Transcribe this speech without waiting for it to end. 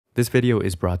This video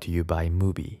is brought to you by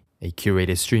Mubi, a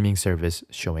curated streaming service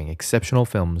showing exceptional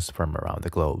films from around the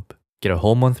globe. Get a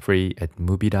whole month free at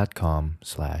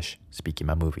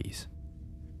mubi.com/Spikimamovies.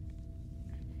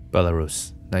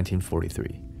 Belarus,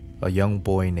 1943. A young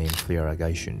boy named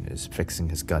Gaishun is fixing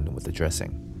his gun with the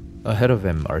dressing. Ahead of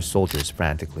him are soldiers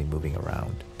frantically moving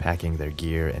around, packing their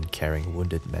gear and carrying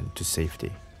wounded men to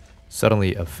safety.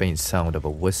 Suddenly, a faint sound of a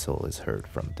whistle is heard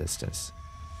from a distance.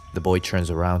 The boy turns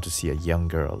around to see a young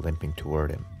girl limping toward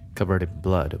him, covered in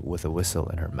blood with a whistle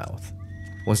in her mouth.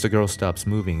 Once the girl stops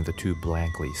moving, the two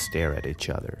blankly stare at each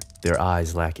other, their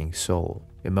eyes lacking soul,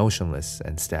 emotionless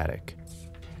and static.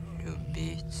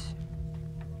 Любить.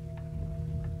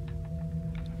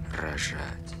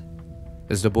 Рожать.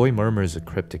 As the boy murmurs a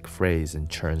cryptic phrase and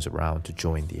turns around to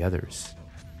join the others,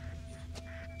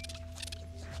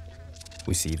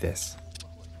 we see this.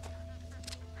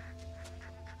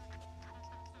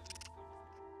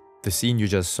 The scene you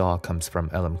just saw comes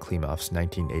from Elem Klimov's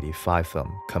 1985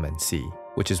 film, Come and See,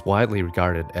 which is widely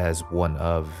regarded as one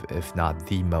of, if not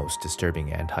the most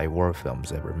disturbing anti-war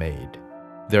films ever made.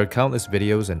 There are countless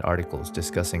videos and articles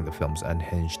discussing the film's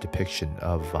unhinged depiction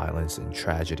of violence and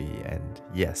tragedy, and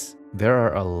yes, there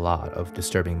are a lot of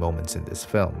disturbing moments in this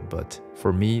film, but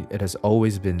for me, it has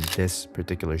always been this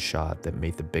particular shot that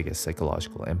made the biggest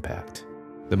psychological impact.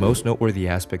 The most noteworthy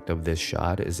aspect of this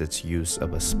shot is its use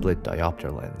of a split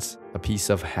diopter lens, a piece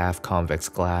of half-convex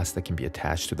glass that can be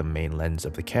attached to the main lens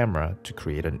of the camera to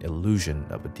create an illusion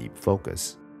of a deep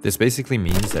focus. This basically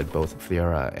means that both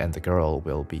Fiora and the girl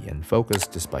will be in focus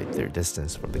despite their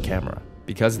distance from the camera.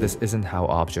 Because this isn't how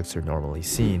objects are normally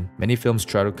seen, many films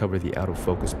try to cover the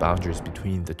out-of-focus boundaries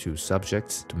between the two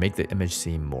subjects to make the image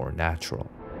seem more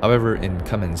natural. However, in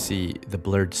Come and See, the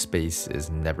blurred space is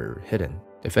never hidden.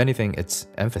 If anything, it's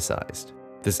emphasized.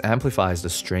 This amplifies the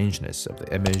strangeness of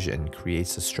the image and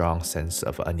creates a strong sense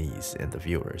of unease in the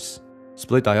viewers.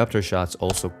 Split diopter shots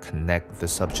also connect the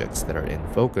subjects that are in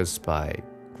focus by,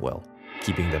 well,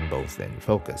 keeping them both in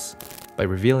focus. By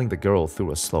revealing the girl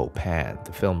through a slow pan,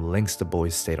 the film links the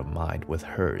boy's state of mind with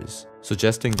hers,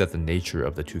 suggesting that the nature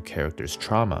of the two characters'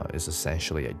 trauma is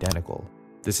essentially identical.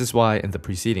 This is why in the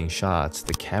preceding shots,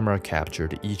 the camera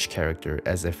captured each character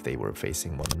as if they were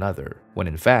facing one another, when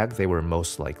in fact they were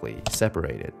most likely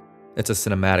separated. It's a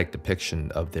cinematic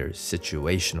depiction of their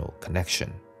situational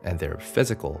connection and their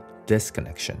physical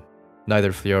disconnection.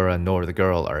 Neither Fiora nor the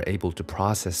girl are able to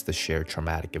process the shared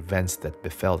traumatic events that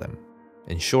befell them.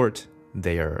 In short,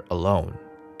 they are alone,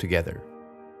 together.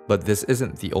 But this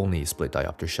isn't the only split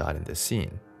diopter shot in this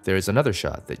scene. There is another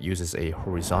shot that uses a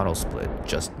horizontal split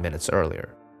just minutes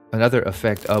earlier. Another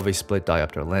effect of a split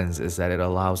diopter lens is that it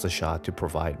allows the shot to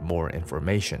provide more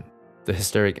information. The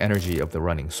hysteric energy of the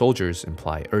running soldiers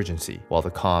imply urgency, while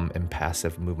the calm,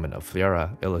 impassive movement of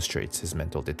Fiora illustrates his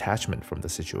mental detachment from the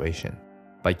situation.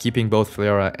 By keeping both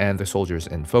Fiora and the soldiers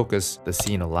in focus, the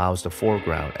scene allows the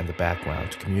foreground and the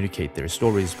background to communicate their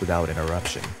stories without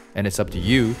interruption, and it's up to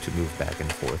you to move back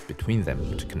and forth between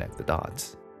them to connect the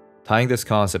dots. Tying this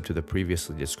concept to the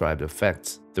previously described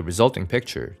effects, the resulting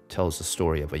picture tells the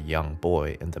story of a young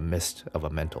boy in the midst of a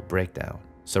mental breakdown,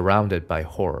 surrounded by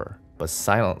horror, but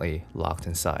silently locked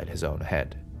inside his own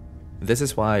head. This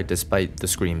is why, despite the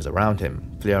screams around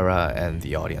him, Fiora and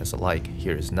the audience alike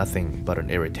hears nothing but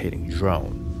an irritating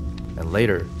drone, and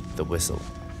later, the whistle.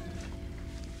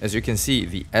 As you can see,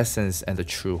 the essence and the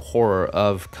true horror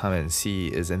of Come and See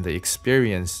is in the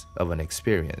experience of an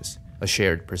experience, a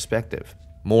shared perspective,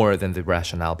 more than the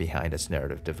rationale behind its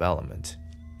narrative development.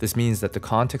 This means that the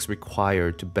context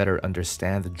required to better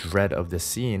understand the dread of the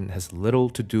scene has little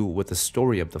to do with the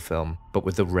story of the film, but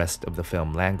with the rest of the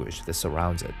film language that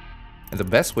surrounds it. And the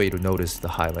best way to notice the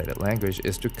highlighted language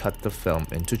is to cut the film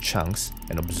into chunks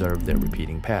and observe their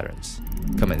repeating patterns.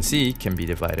 Come and See can be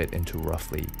divided into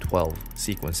roughly 12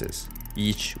 sequences,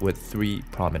 each with 3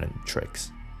 prominent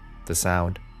tricks: the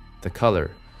sound, the color,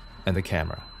 and the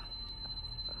camera.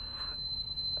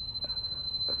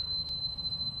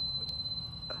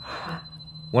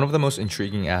 One of the most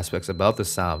intriguing aspects about the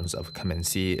sounds of Come and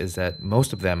See is that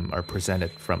most of them are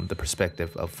presented from the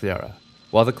perspective of Fiora.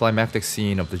 While the climactic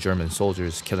scene of the German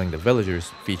soldiers killing the villagers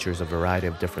features a variety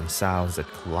of different sounds that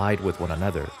collide with one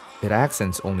another, it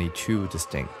accents only 2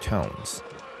 distinct tones: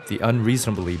 the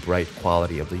unreasonably bright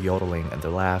quality of the yodeling and the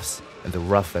laughs, and the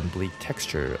rough and bleak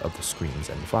texture of the screams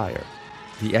and fire.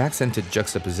 The accented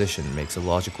juxtaposition makes a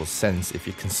logical sense if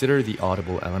you consider the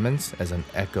audible elements as an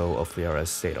echo of Fiora's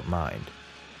state of mind.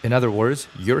 In other words,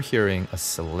 you're hearing a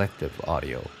selective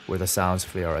audio, where the sounds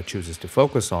Fiora chooses to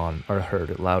focus on are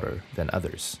heard louder than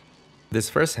others. This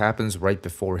first happens right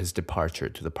before his departure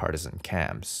to the partisan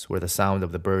camps, where the sound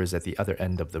of the birds at the other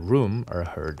end of the room are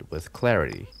heard with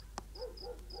clarity.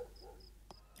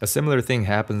 A similar thing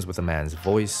happens with a man's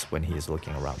voice when he is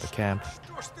looking around the camp,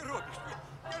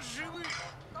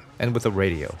 and with a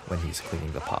radio when he's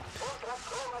cleaning the pot.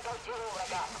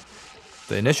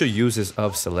 The initial uses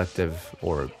of selective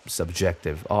or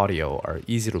subjective audio are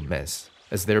easy to miss,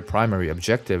 as their primary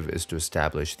objective is to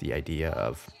establish the idea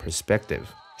of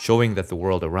perspective, showing that the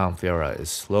world around Theora is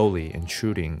slowly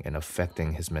intruding and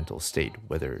affecting his mental state,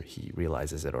 whether he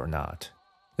realizes it or not.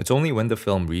 It's only when the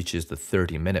film reaches the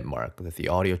 30-minute mark that the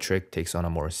audio trick takes on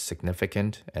a more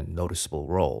significant and noticeable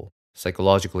role,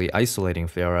 psychologically isolating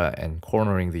Theora and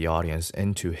cornering the audience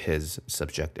into his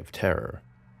subjective terror.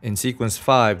 In sequence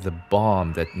 5, the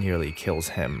bomb that nearly kills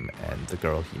him and the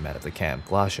girl he met at the camp,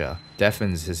 Glasha,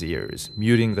 deafens his ears,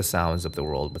 muting the sounds of the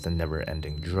world with a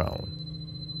never-ending drone.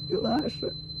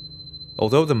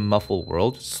 Although the muffled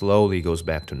world slowly goes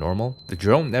back to normal, the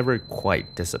drone never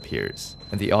quite disappears,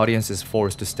 and the audience is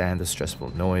forced to stand the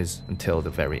stressful noise until the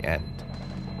very end.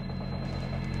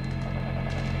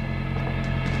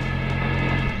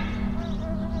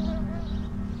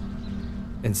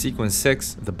 In sequence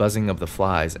 6, the buzzing of the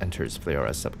flies enters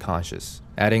Theora's subconscious,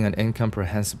 adding an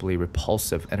incomprehensibly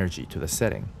repulsive energy to the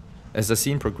setting. As the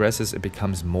scene progresses, it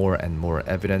becomes more and more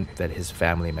evident that his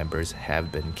family members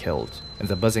have been killed, and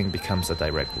the buzzing becomes a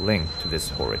direct link to this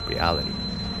horrid reality.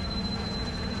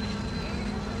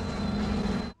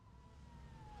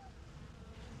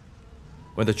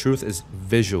 When the truth is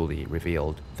visually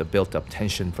revealed, the built-up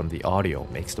tension from the audio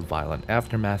makes the violent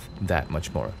aftermath that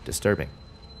much more disturbing.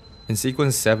 In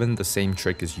sequence 7, the same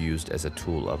trick is used as a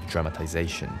tool of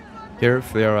dramatization. Here,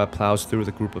 Theora plows through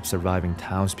the group of surviving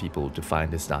townspeople to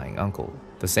find his dying uncle,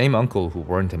 the same uncle who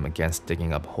warned him against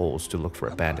digging up holes to look for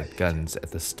abandoned guns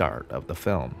at the start of the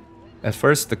film. At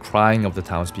first, the crying of the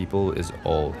townspeople is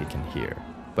all he can hear,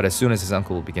 but as soon as his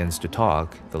uncle begins to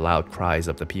talk, the loud cries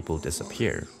of the people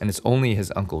disappear, and it's only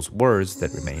his uncle's words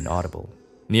that remain audible.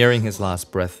 Nearing his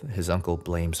last breath, his uncle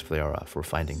blames Theora for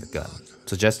finding the gun,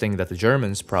 suggesting that the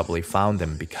Germans probably found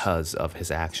them because of his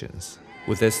actions.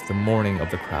 With this, the mourning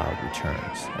of the crowd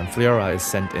returns, and Theora is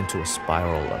sent into a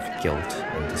spiral of guilt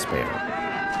and despair.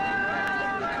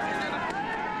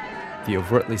 The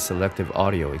overtly selective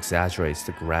audio exaggerates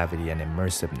the gravity and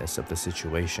immersiveness of the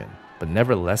situation, but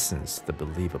never lessens the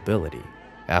believability.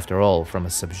 After all, from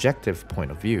a subjective point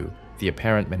of view, the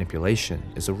apparent manipulation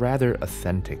is a rather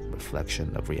authentic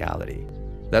reflection of reality.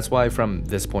 That's why from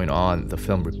this point on, the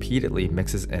film repeatedly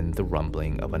mixes in the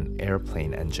rumbling of an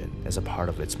airplane engine as a part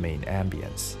of its main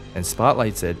ambience, and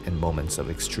spotlights it in moments of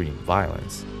extreme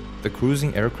violence. The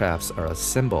cruising aircrafts are a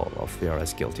symbol of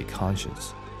Theora's guilty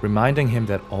conscience, reminding him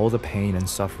that all the pain and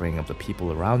suffering of the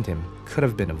people around him could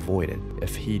have been avoided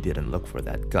if he didn't look for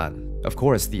that gun. Of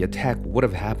course, the attack would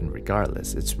have happened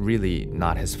regardless. It's really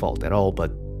not his fault at all,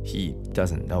 but he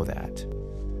doesn't know that.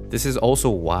 This is also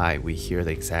why we hear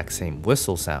the exact same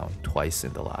whistle sound twice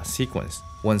in the last sequence,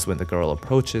 once when the girl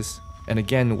approaches, and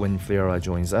again when Theora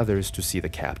joins others to see the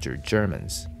captured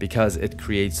Germans, because it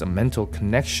creates a mental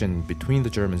connection between the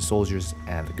German soldiers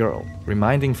and the girl,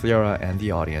 reminding Theora and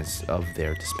the audience of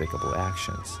their despicable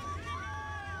actions.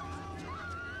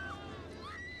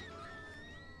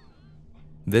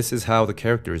 This is how the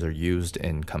characters are used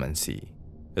in Come and See,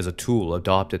 as a tool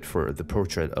adopted for the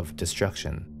portrait of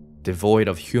destruction, devoid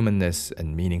of humanness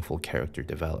and meaningful character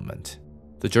development.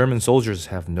 The German soldiers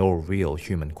have no real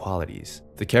human qualities.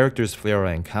 The characters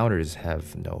Theora encounters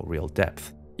have no real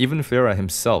depth. Even Theora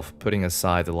himself, putting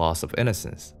aside the loss of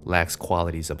innocence, lacks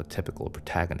qualities of a typical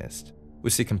protagonist.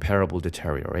 We see comparable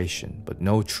deterioration, but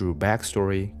no true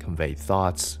backstory, conveyed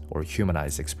thoughts, or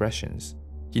humanized expressions.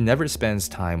 He never spends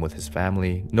time with his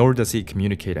family, nor does he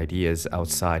communicate ideas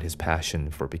outside his passion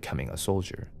for becoming a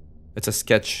soldier. It's a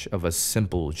sketch of a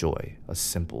simple joy, a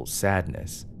simple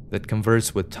sadness, that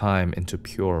converts with time into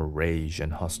pure rage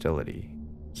and hostility.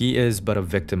 He is but a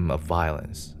victim of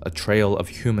violence, a trail of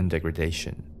human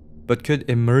degradation. But could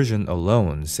immersion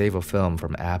alone save a film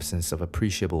from absence of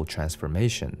appreciable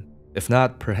transformation? If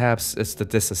not, perhaps it's the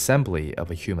disassembly of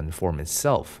a human form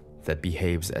itself that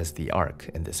behaves as the arc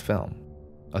in this film.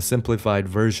 A simplified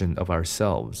version of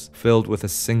ourselves filled with a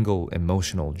single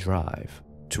emotional drive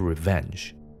to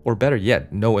revenge. Or better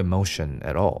yet, no emotion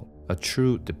at all, a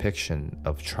true depiction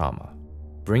of trauma.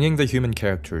 Bringing the human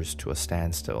characters to a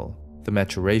standstill, the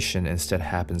maturation instead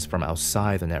happens from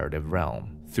outside the narrative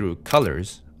realm, through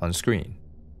colors on screen.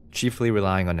 Chiefly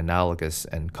relying on analogous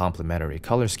and complementary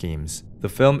color schemes, the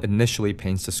film initially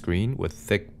paints the screen with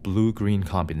thick blue-green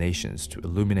combinations to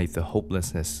illuminate the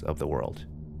hopelessness of the world.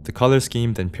 The color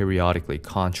scheme then periodically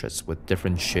contrasts with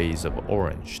different shades of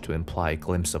orange to imply a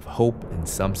glimpse of hope in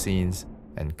some scenes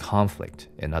and conflict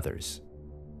in others.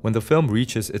 When the film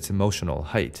reaches its emotional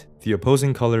height, the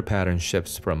opposing color pattern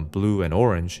shifts from blue and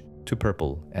orange to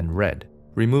purple and red,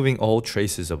 removing all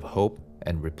traces of hope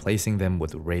and replacing them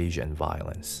with rage and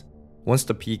violence. Once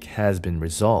the peak has been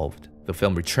resolved, the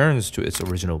film returns to its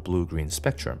original blue-green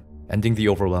spectrum, ending the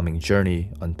overwhelming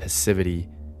journey on passivity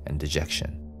and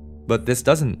dejection. But this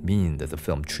doesn't mean that the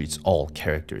film treats all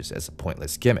characters as a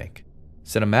pointless gimmick.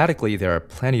 Cinematically, there are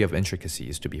plenty of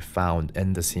intricacies to be found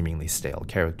in the seemingly stale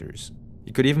characters.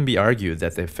 It could even be argued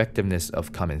that the effectiveness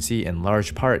of Come and See in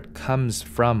large part comes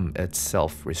from its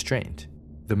self-restraint.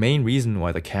 The main reason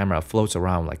why the camera floats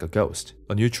around like a ghost,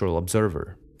 a neutral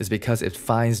observer, is because it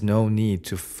finds no need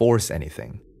to force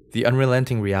anything. The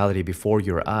unrelenting reality before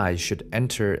your eyes should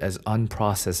enter as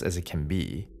unprocessed as it can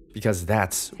be, because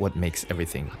that's what makes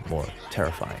everything more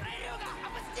terrifying.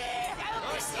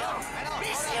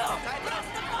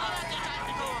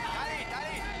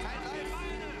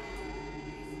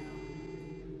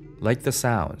 Like the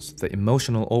sounds, the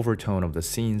emotional overtone of the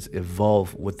scenes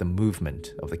evolve with the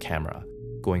movement of the camera,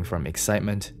 going from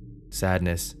excitement,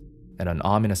 sadness, and an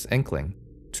ominous inkling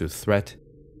to threat,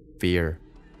 fear,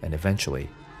 and eventually,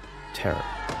 terror.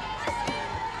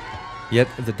 Yet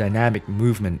the dynamic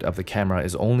movement of the camera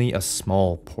is only a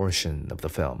small portion of the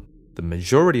film. The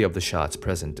majority of the shots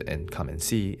present in Come and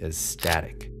See is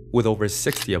static, with over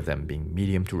 60 of them being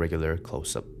medium to regular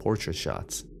close-up portrait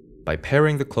shots. By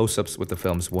pairing the close-ups with the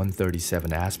film's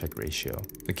 1:37 aspect ratio,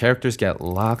 the characters get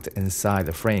locked inside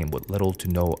the frame with little to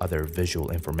no other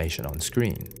visual information on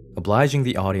screen, obliging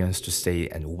the audience to stay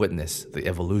and witness the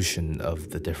evolution of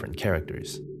the different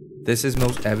characters. This is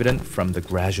most evident from the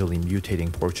gradually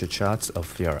mutating portrait shots of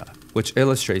Fiora, which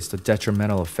illustrates the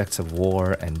detrimental effects of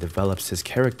war and develops his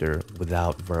character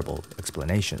without verbal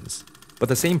explanations. But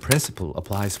the same principle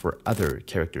applies for other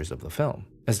characters of the film,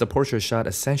 as the portrait shot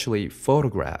essentially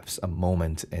photographs a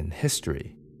moment in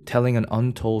history, telling an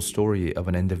untold story of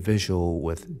an individual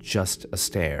with just a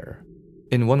stare.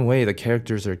 In one way, the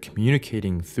characters are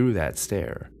communicating through that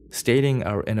stare, stating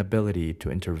our inability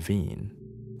to intervene.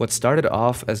 What started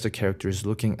off as the characters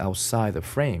looking outside the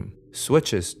frame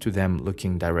switches to them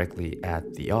looking directly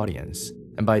at the audience,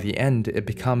 and by the end it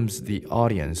becomes the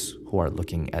audience who are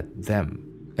looking at them,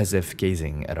 as if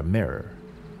gazing at a mirror.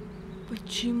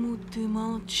 Почему ты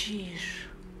молчишь?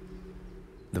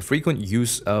 The frequent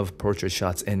use of portrait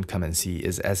shots in Come and See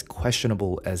is as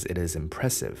questionable as it is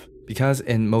impressive, because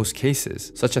in most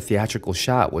cases, such a theatrical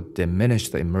shot would diminish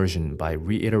the immersion by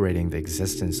reiterating the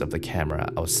existence of the camera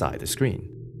outside the screen.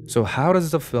 So how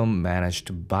does the film manage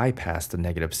to bypass the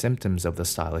negative symptoms of the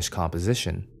stylish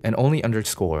composition and only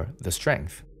underscore the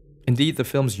strength? Indeed, the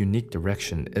film's unique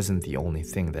direction isn't the only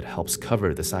thing that helps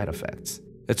cover the side effects.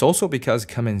 It's also because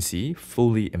Come and See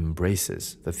fully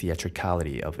embraces the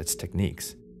theatricality of its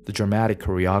techniques. The dramatic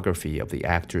choreography of the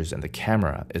actors and the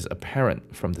camera is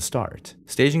apparent from the start,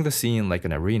 staging the scene like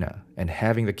an arena and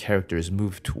having the characters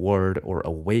move toward or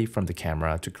away from the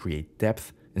camera to create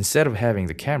depth instead of having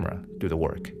the camera do the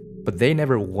work. But they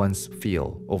never once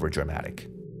feel overdramatic.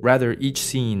 Rather, each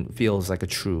scene feels like a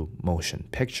true motion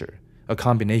picture, a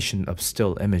combination of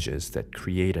still images that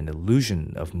create an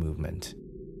illusion of movement.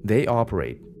 They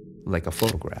operate like a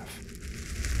photograph.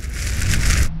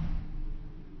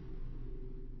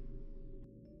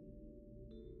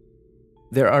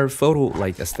 There are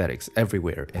photo-like aesthetics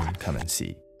everywhere in Come and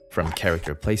See, from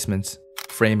character placements,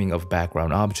 framing of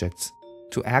background objects,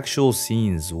 to actual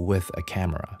scenes with a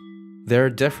camera. There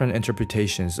are different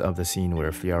interpretations of the scene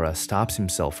where Fiora stops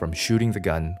himself from shooting the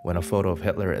gun when a photo of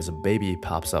Hitler as a baby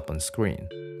pops up on screen.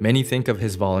 Many think of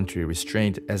his voluntary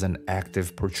restraint as an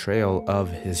active portrayal of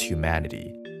his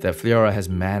humanity, that Fiora has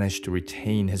managed to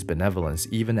retain his benevolence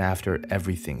even after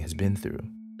everything has been through.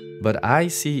 But I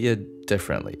see it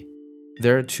differently.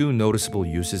 There are two noticeable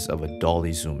uses of a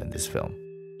dolly zoom in this film.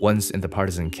 Once in the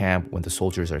partisan camp when the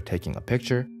soldiers are taking a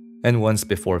picture, and once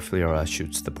before Fiora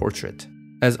shoots the portrait.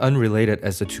 As unrelated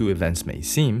as the two events may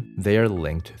seem, they are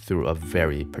linked through a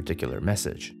very particular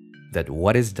message, that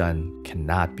what is done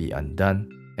cannot be undone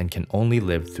and can only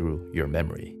live through your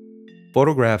memory.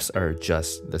 Photographs are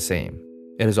just the same.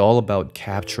 It is all about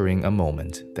capturing a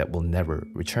moment that will never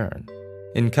return.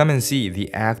 In Come and See,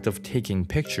 the act of taking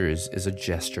pictures is a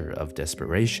gesture of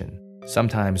desperation,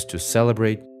 sometimes to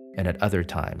celebrate and at other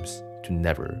times to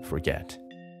never forget.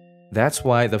 That's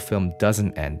why the film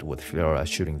doesn't end with Fiora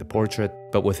shooting the portrait,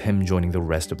 but with him joining the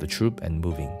rest of the troop and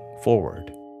moving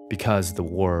forward, because the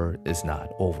war is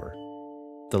not over.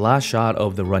 The last shot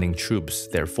of the running troops,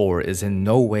 therefore, is in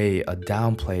no way a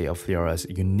downplay of Theora's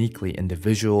uniquely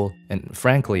individual and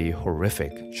frankly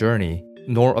horrific journey,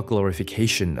 nor a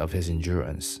glorification of his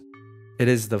endurance. It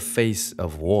is the face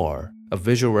of war, a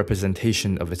visual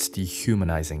representation of its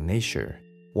dehumanizing nature.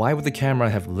 Why would the camera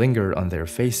have lingered on their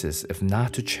faces if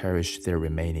not to cherish their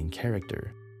remaining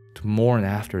character, to mourn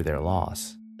after their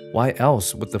loss? Why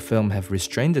else would the film have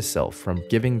restrained itself from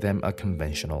giving them a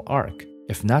conventional arc,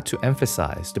 if not to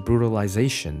emphasize the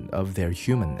brutalization of their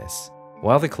humanness?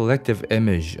 While the collective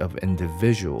image of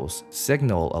individuals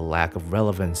signal a lack of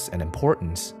relevance and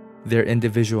importance, their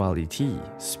individuality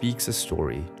speaks a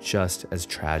story just as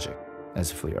tragic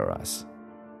as Theora's.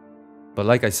 But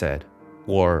like I said,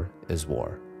 war is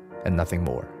war, and nothing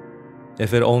more.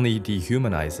 If it only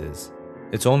dehumanizes,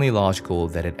 it's only logical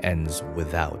that it ends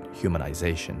without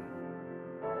humanization.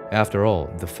 After all,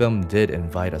 the film did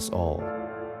invite us all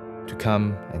to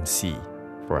come and see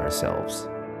for ourselves.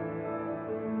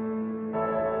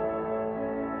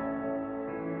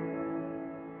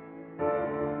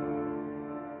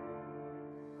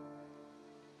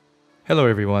 Hello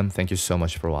everyone, thank you so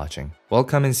much for watching. While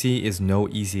Come and See is no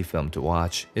easy film to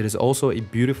watch, it is also a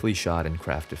beautifully shot and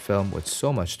crafted film with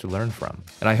so much to learn from.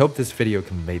 And I hope this video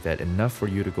conveyed that enough for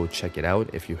you to go check it out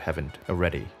if you haven't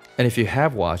already. And if you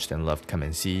have watched and loved Come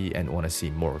and See and want to see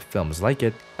more films like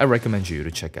it, I recommend you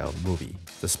to check out Mubi,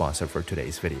 the sponsor for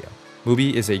today's video.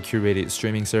 Mubi is a curated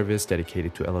streaming service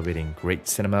dedicated to elevating great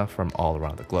cinema from all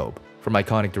around the globe. From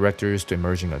iconic directors to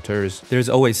emerging auteurs, there's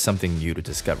always something new to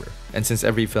discover. And since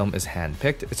every film is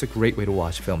hand-picked, it's a great way to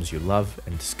watch films you love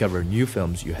and discover new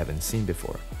films you haven't seen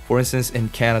before. For instance, in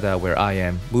Canada, where I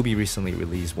am, Mubi recently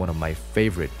released one of my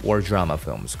favorite war drama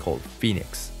films called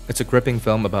Phoenix. It's a gripping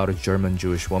film about a German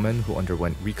Jewish woman who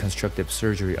underwent reconstructive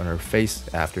surgery on her face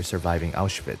after surviving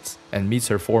Auschwitz and meets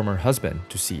her former husband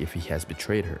to see if he has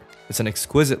betrayed her. It's an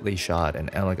exquisitely shot and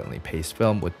elegantly paced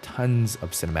film with tons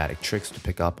of cinematic tricks to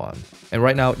pick up on. And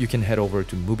right now, you can head over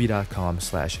to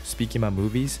mubi.com/Spikima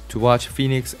movies to watch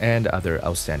Phoenix and other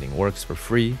outstanding works for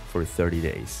free for 30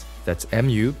 days. That's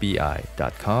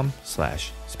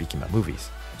mubi.com/Spikima movies.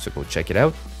 So go check it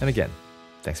out, and again,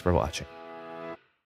 thanks for watching.